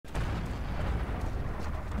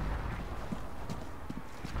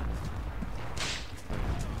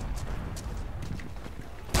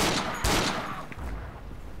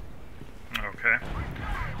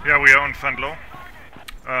Yeah, we are on Fundlow.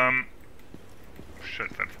 Shit,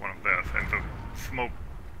 that's one of theirs. And the smoke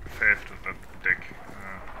saved the dick.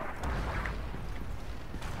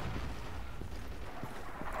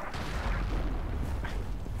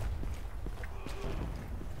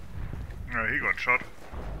 He got shot.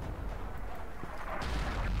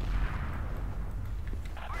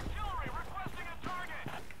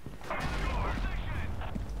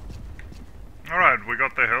 Alright, we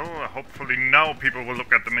got the hill. Hopefully now people will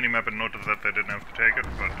look at the minimap and notice that they didn't have to take it,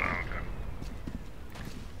 but okay.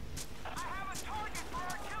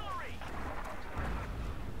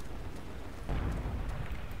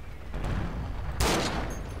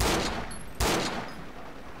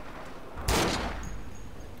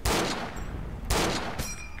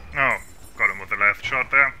 Oh, got him with the last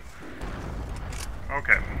shot there.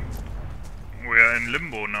 Okay. We are in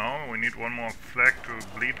limbo now. We need one more flag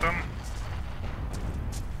to bleed them.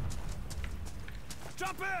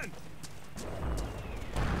 Jump in!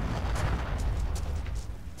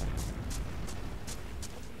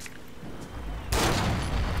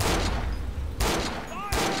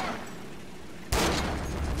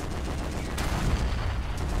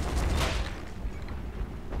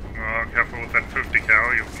 Oh, careful with that 50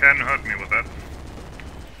 cal. You can hurt me with that.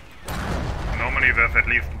 Normally there's at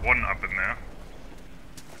least one up in there.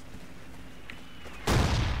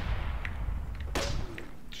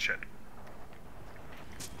 Shit.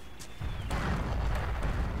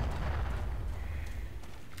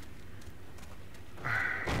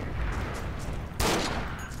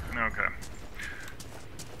 Okay.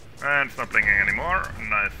 And it's not blinking anymore.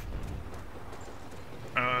 Nice.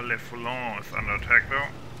 Le Foulon is under attack though.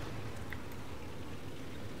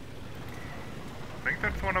 I think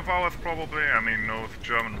that's one of ours probably. I mean, no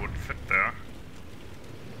German would fit there.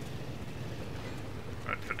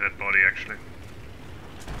 That's a dead body actually.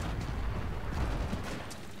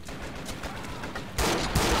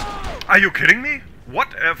 Are you kidding me?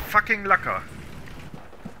 What a fucking lucker.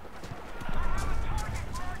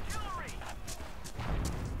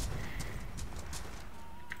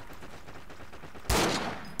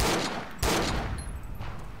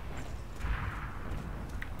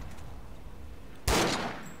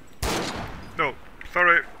 No,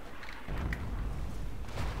 sorry.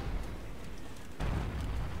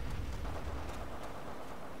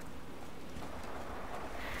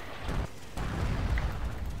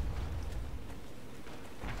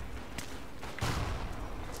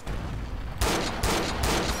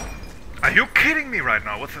 Are you kidding me right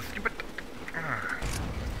now? What's this stupid...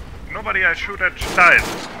 Nobody I shoot at dies.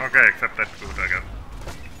 Okay, except that dude, I guess.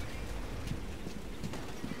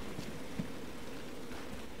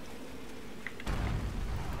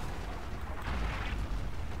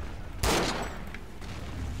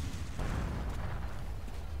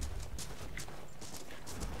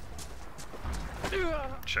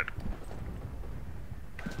 Shit.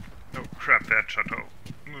 Oh crap, that chateau.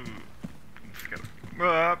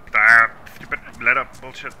 Stupid ladder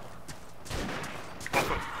bullshit.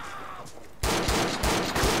 Also.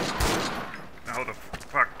 How the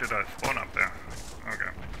fuck did I spawn up there?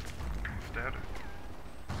 Okay. He's dead.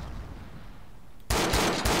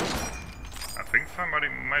 I think somebody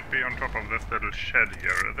might be on top of this little shed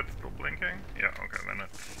here. Is it still blinking? Yeah, okay, then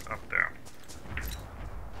it's up there.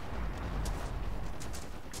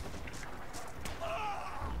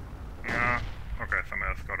 Yeah, okay,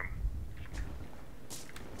 somebody else got him.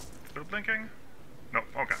 Still blinking? No,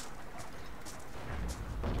 okay.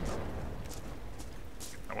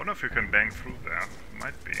 I wonder if you can bang through there.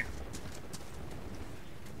 Might be.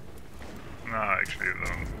 Nah, actually,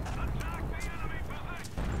 though.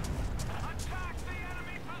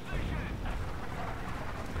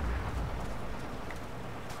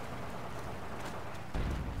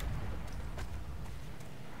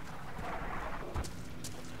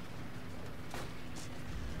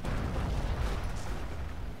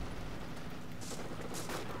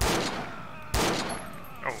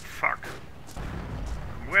 Oh, fuck.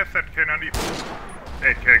 Where's that Kennedy?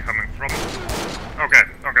 8K coming from? Okay.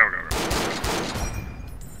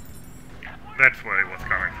 That's where he was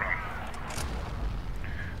coming from.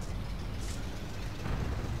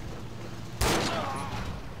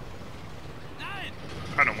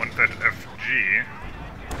 I don't want that FG.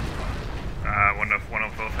 I wonder if one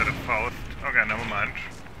of those had a Faust. Okay, never mind.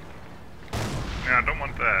 Yeah, I don't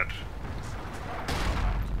want that.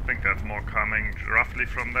 I think that's more coming roughly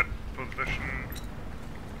from that position.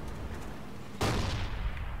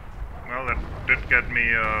 Well, that did get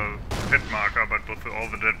me a hit marker, but with all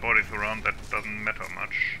the dead bodies around, that doesn't matter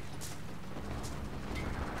much.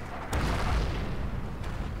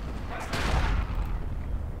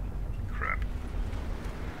 Crap.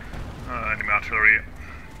 artillery.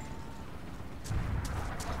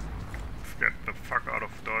 Let's get the fuck out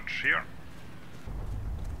of dodge here.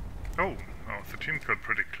 Oh, the teams got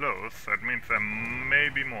pretty close. That means there may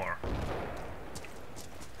be more.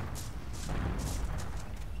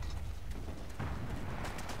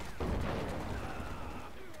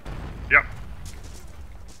 Yep.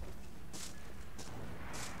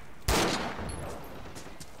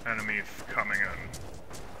 Enemies coming in.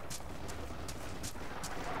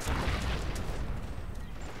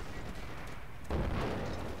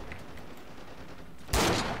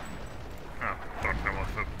 Oh, thought there was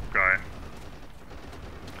a guy.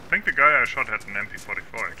 I think the guy I shot had an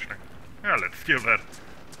MP44 actually. Yeah, let's steal that.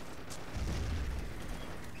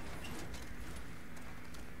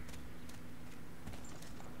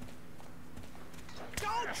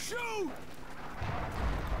 Don't shoot!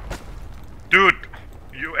 Dude,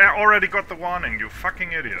 you already got the warning, you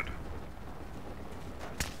fucking idiot.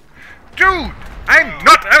 Dude, I'm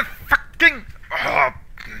not a fucking... Oh.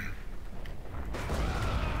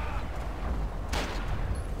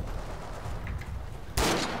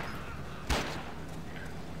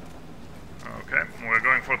 Okay, we're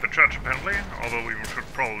going for the church apparently, although we should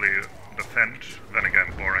probably defend. Then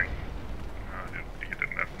again, boring. He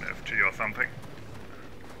didn't have an FG or something.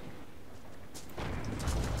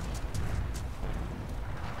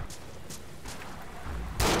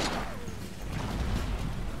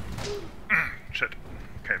 Shit,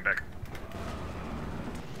 came back.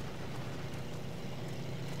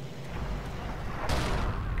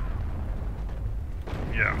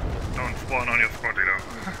 Yeah, don't spawn on your squad leader.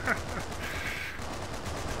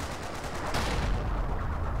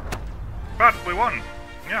 But we won!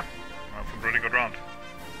 Yeah, that's a pretty good round.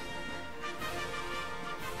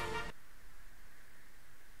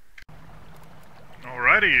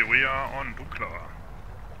 Alrighty, we are on Dukla.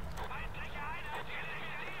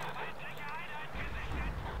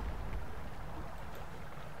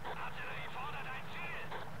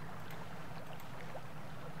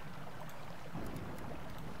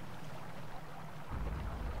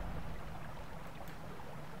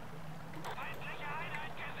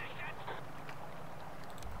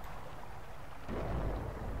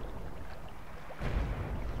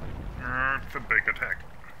 It's a big attack.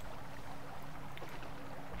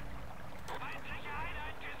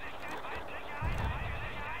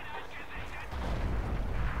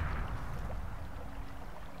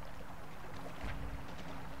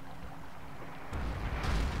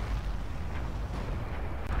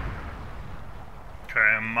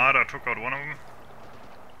 Okay, Mada took out one of them.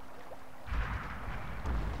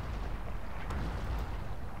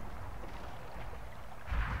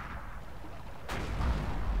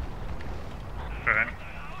 Okay.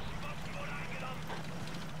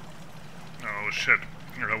 Oh shit,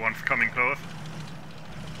 the one's coming close.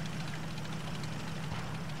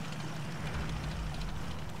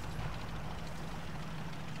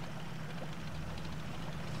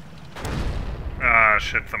 Ah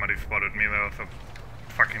shit, somebody spotted me. There was a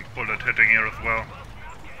fucking bullet hitting here as well.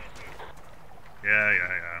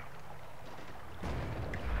 Yeah.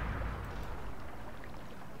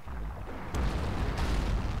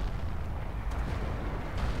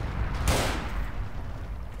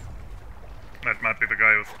 That might be the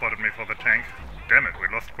guy who spotted me for the tank. Damn it, we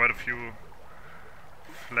lost quite a few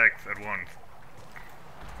flags at once.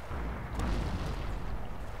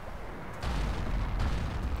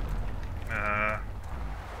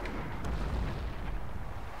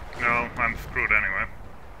 No, I'm screwed anyway.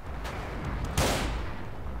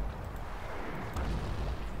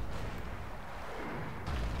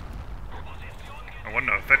 I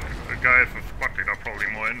wonder if that guy is a squad leader, probably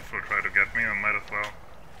more info try to get me, I might as well.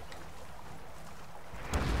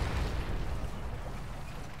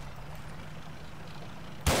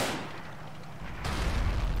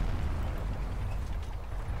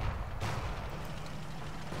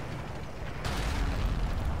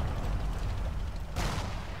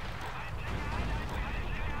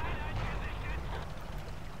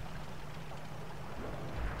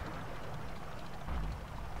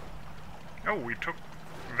 Oh, we took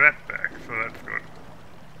that back, so that's good.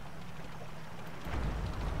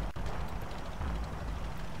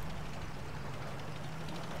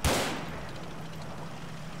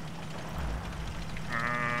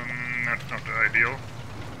 That's not ideal.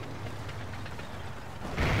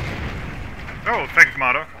 Oh, thanks,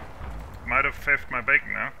 Mada. Might have saved my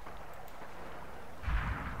bacon now.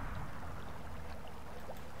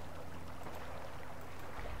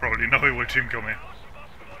 Probably know he will team kill me.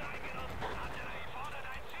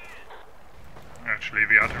 Actually,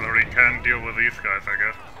 the artillery can deal with these guys, I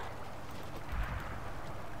guess.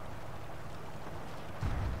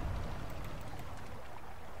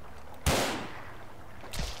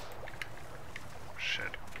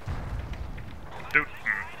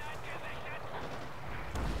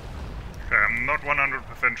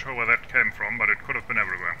 100% sure where that came from, but it could have been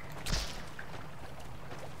everywhere.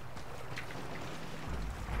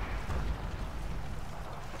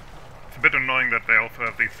 It's a bit annoying that they also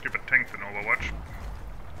have these stupid tanks in Overwatch.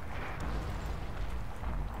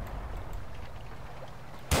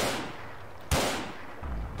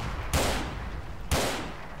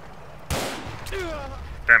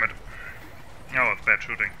 Damn it. Oh, it's bad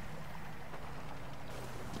shooting.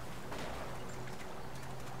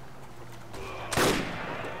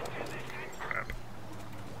 Crap.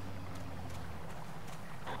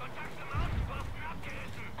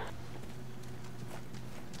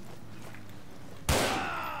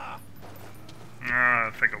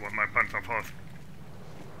 I think I want my Panzer Faust.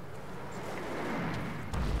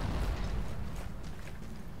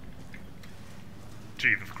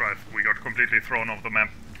 Jesus Christ, we got completely thrown off the map.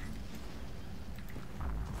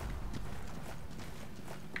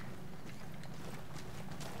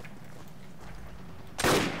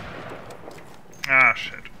 Ah,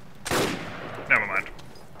 shit. Never mind.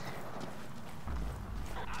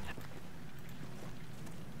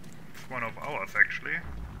 It's one of ours, actually.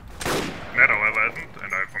 That, however, isn't,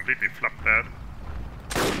 and I completely flubbed that.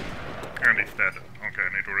 And he's dead. Okay,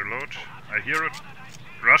 I need to reload. I hear a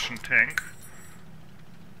Russian tank.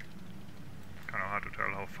 Kinda hard to tell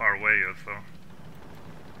how far away he is, though.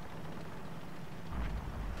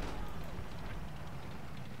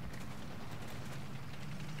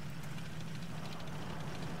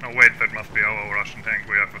 Oh wait, that must be our Russian tank.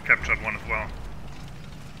 We have a captured one as well.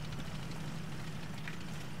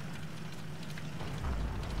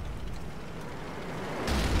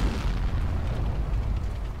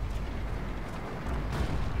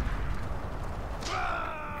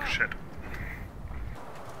 Shit.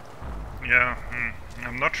 Yeah,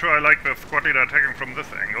 I'm not sure I like the squad leader attacking from this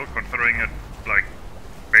angle, considering it's like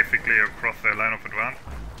basically across their line of advance.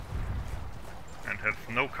 And has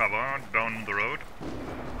no cover down the road,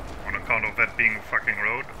 on account of that being a fucking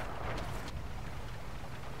road.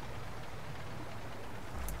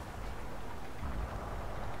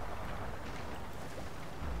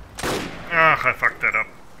 Ugh, I fucked that up.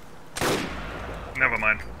 Never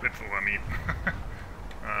mind, it's over me.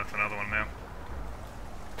 That's another one there.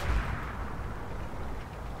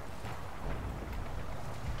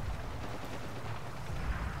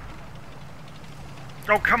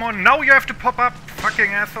 Oh, come on, now you have to pop up,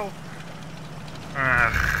 fucking asshole.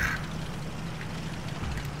 Ugh.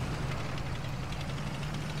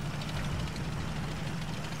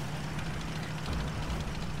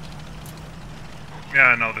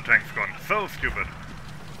 Yeah, now the tank's gone. So stupid.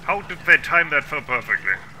 How did they time that so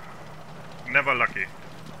perfectly? Never lucky.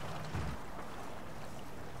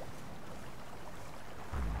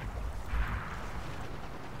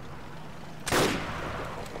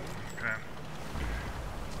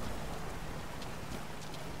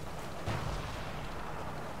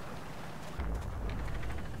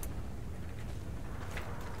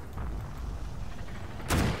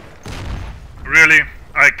 Really?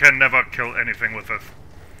 I can never kill anything with this.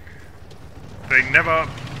 They never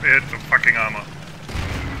hit the fucking armor.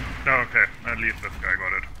 Okay, at least this guy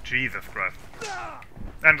got it. Jesus Christ.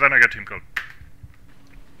 And then I get team killed.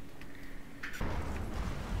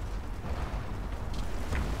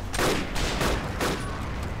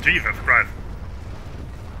 Jesus Christ.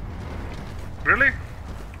 Really?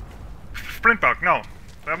 Sprint bug, no.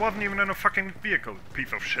 That wasn't even in a fucking vehicle,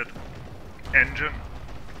 piece of shit. Engine.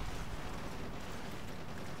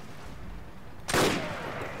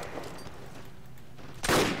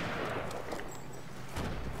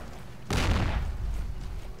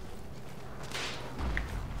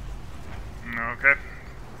 Okay,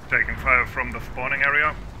 taking fire from the spawning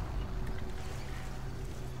area.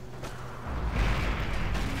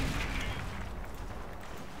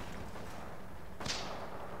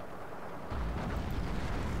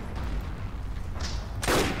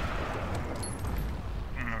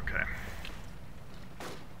 Okay.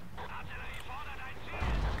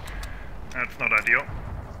 That's not ideal.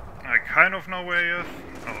 I kind of know where he is.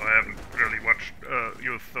 Oh, I haven't really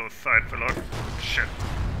used those sights a lot. Shit.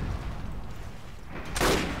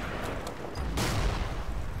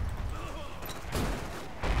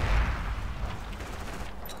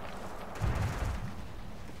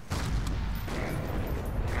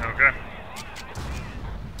 Okay.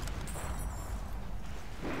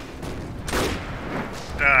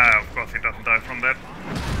 Ah, of course he doesn't die from that.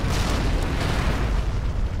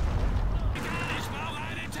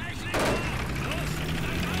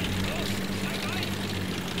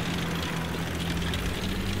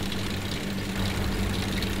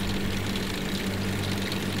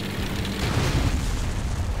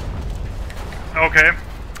 Okay.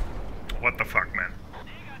 What the fuck, man?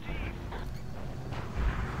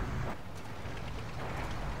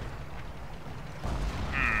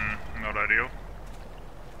 radio.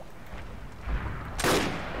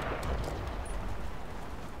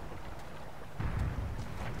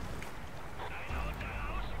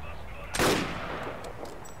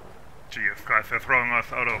 Jesus Christ, they're throwing us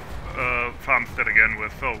out of Farmstead again. We're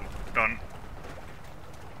so done.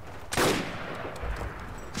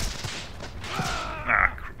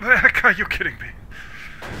 Ah, are you kidding me?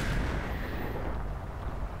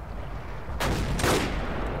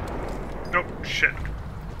 Nope, shit.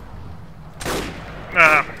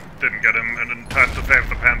 Ah, didn't get him in time to save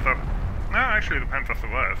the Panther. No, actually the Panther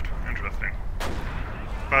survived. Interesting.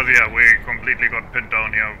 But yeah, we completely got pinned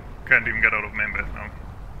down here. Can't even get out of main base now.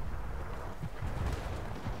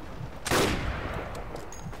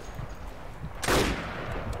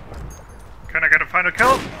 Can I get a final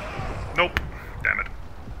kill? Nope. Damn it.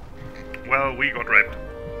 Well, we got raped.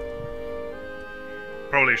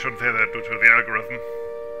 Probably shouldn't say that due to the algorithm.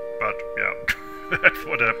 But, yeah. That's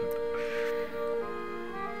what happened.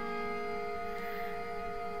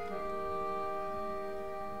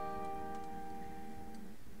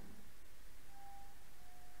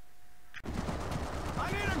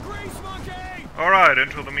 I need a grease monkey! Alright,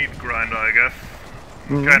 into the meat grinder, I guess.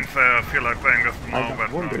 Can't say I feel like playing this tomorrow,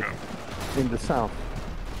 but okay. In the south.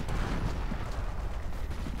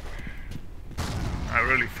 I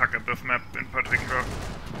really suck at this map in particular.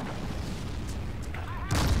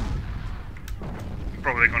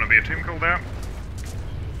 Probably gonna be a team kill there.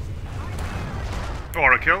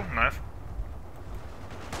 Or a kill, nice.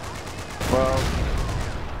 Well,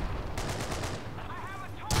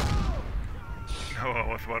 Oh, I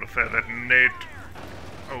was about to say that Nate.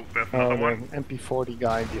 Oh, there's another one. there's an MP40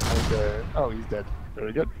 guy behind the... Oh, he's dead.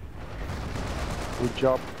 Very good. Good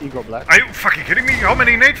job, Eagle Black. Are you fucking kidding me? How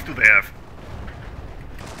many nades do they have?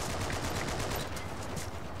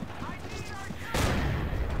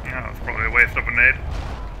 Yeah, it's probably a waste of a nade.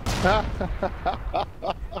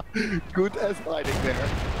 Good ass fighting there.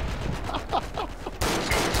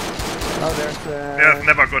 Oh, There's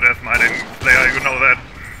never good as mining player, you know that.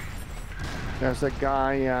 there's a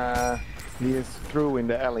guy, he is through in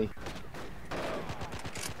the alley.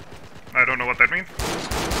 I don't know what that means.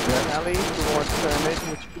 The alley towards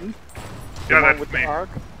Nathan HP. Yeah, one that's with me. the arc.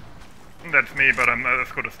 That's me, but I'm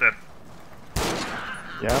as good as that.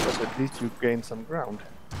 Yeah, but at least you gain some ground.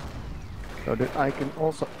 So that I can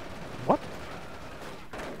also... What?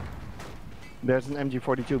 There's an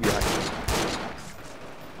MG42 behind.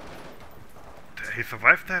 He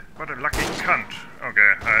survived that? What a lucky cunt.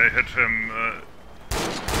 Okay, I hit him.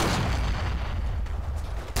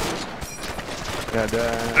 Yeah, the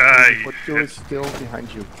I MG42 is still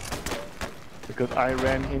behind you. Because I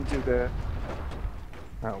ran into the...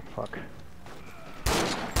 Oh, fuck.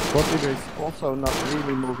 Squad leader is also not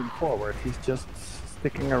really moving forward. He's just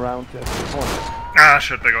sticking around at the corner. Ah,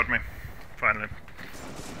 shit, they got me. Finally.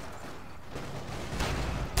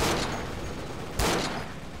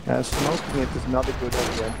 Smoking it is not a good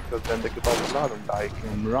idea because then the Gebalteladen guy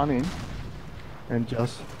can run in and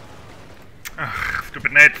just... Ugh,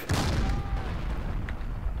 stupid nades.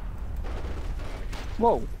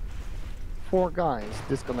 Whoa! 4 guys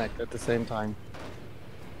disconnect at the same time.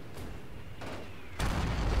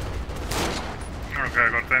 Okay, I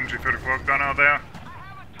got the MG34 gun out there.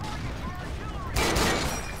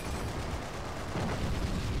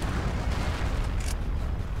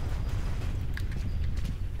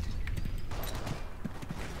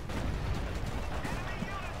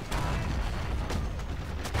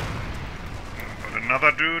 Got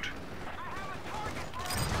another dude.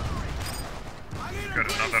 Got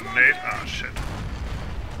another nade. Ah, shit.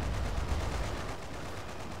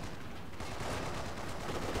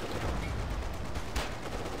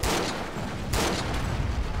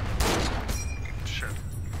 Shit.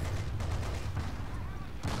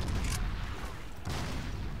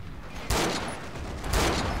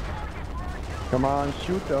 Come on,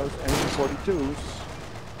 shoot those MG42s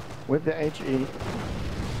with the HE.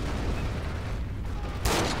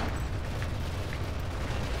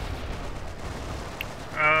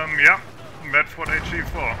 Yeah, that's what HE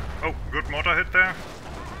for. Oh, good mortar hit there.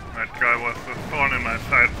 That guy was a thorn in my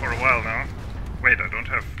side for a while now. Wait, I don't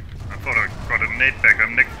have... I thought I got a nade back.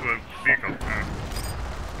 I'm next to a vehicle.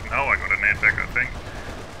 Now I got a nade back, I think.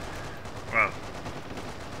 Well.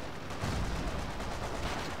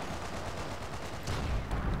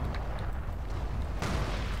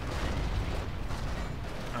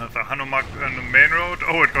 There's a Hanomag on the main road.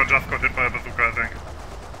 Oh, it just got hit by a bazooka, I think.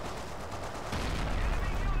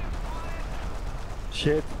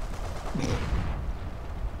 Shit.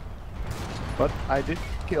 But I did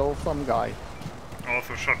kill some guy.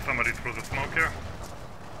 Also shot somebody through the smoke here.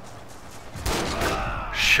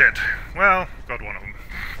 Shit. Well, got one of them.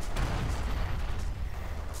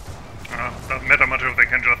 Doesn't matter much if they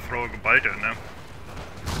can just throw a bolt in now.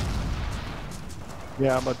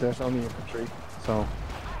 Yeah, but there's only infantry, so,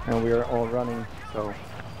 and we are all running, so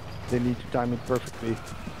they need to time it perfectly.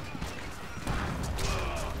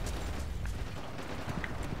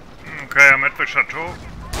 Okay, I'm at the chateau.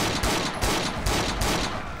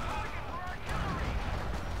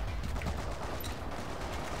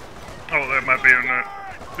 Oh, that might be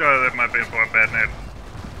that might be a bad nade.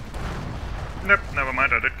 Nope, never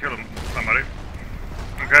mind, I did kill somebody.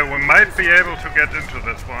 Okay, we might be able to get into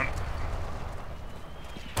this one.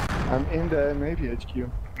 I'm in the Navy HQ.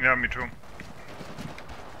 Yeah, me too.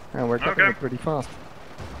 And we're taking it pretty fast.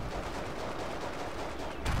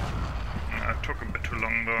 It took a bit too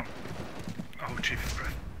long though. Oh, Jesus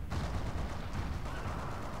Christ.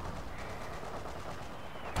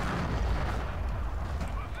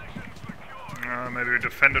 Maybe we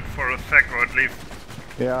defend it for a sec, or at least...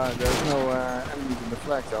 Yeah, there's no enemies in the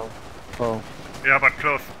flag zone. Oh. Yeah, but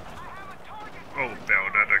close. Oh, they are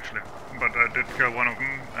dead actually. But I did kill one of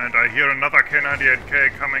them, and I hear another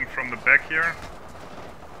K98K coming from the back here.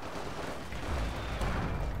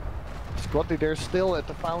 Squad leader still at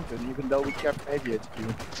the fountain, even though we kept Navy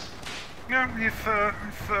HQ. Yeah, he's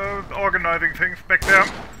organizing things back there.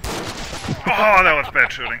 Oh, that was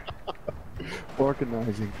bad shooting.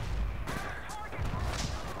 Organizing.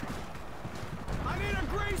 I need a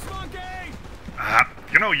grease monkey!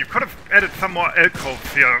 You know, you could have added some more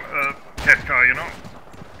alcoves here, Ketka, you know?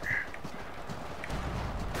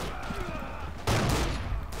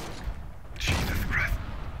 Jesus Christ.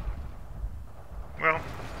 Well,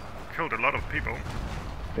 killed a lot of people.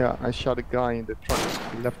 Yeah, I shot a guy in the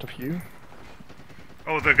truck left of you.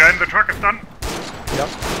 Oh, the guy in the truck is done? Yep.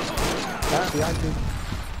 Ah, behind me.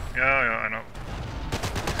 Yeah, I know.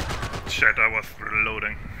 Shit, I was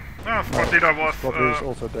reloading. Oh, squad leader was... Squad leader is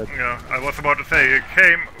also dead. Yeah, I was about to say, he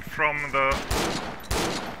came from the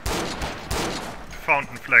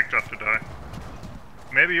fountain flag just to die.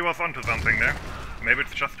 Maybe he was onto something there. Maybe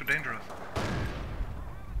it's just too dangerous.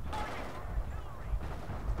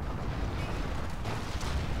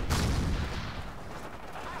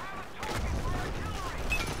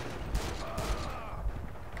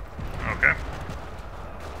 Okay.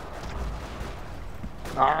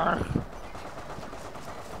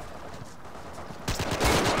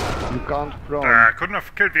 You can't prone. Couldn't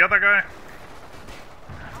have killed the other guy.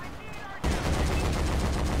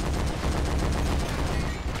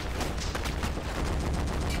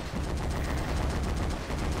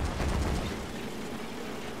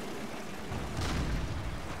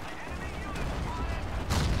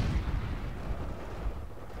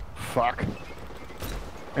 Fuck.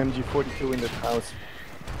 MG42 in that house.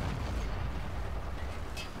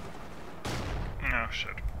 Oh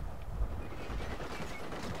shit.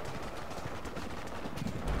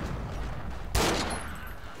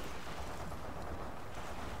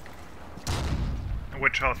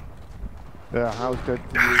 Which house? The house that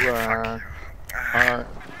you are...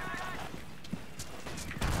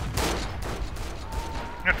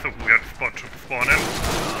 That's a weird spot to spawn in.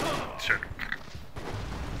 Shit.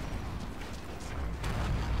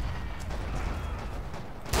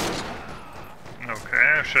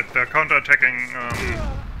 Okay, shit, they're counter-attacking,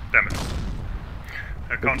 damn it.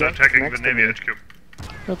 They're counter-attacking the Navy HQ.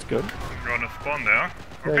 That's good. You're gonna spawn there.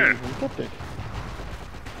 Yeah, Okay. you kept it.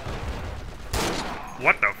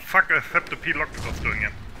 What the fuck is the P-Loctopus doing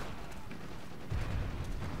here?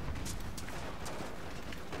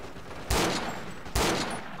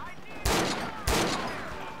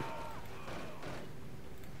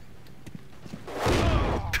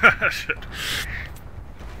 Shit.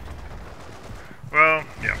 Well,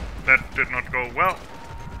 yeah, that did not go well.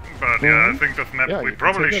 But yeah, I think this map, we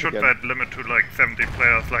probably should limit to like 70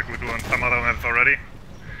 players like we do on some other maps already.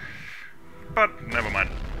 But never mind.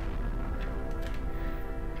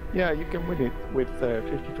 Yeah, you can win it with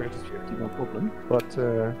 50 versus 50, no problem. But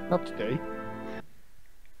not today.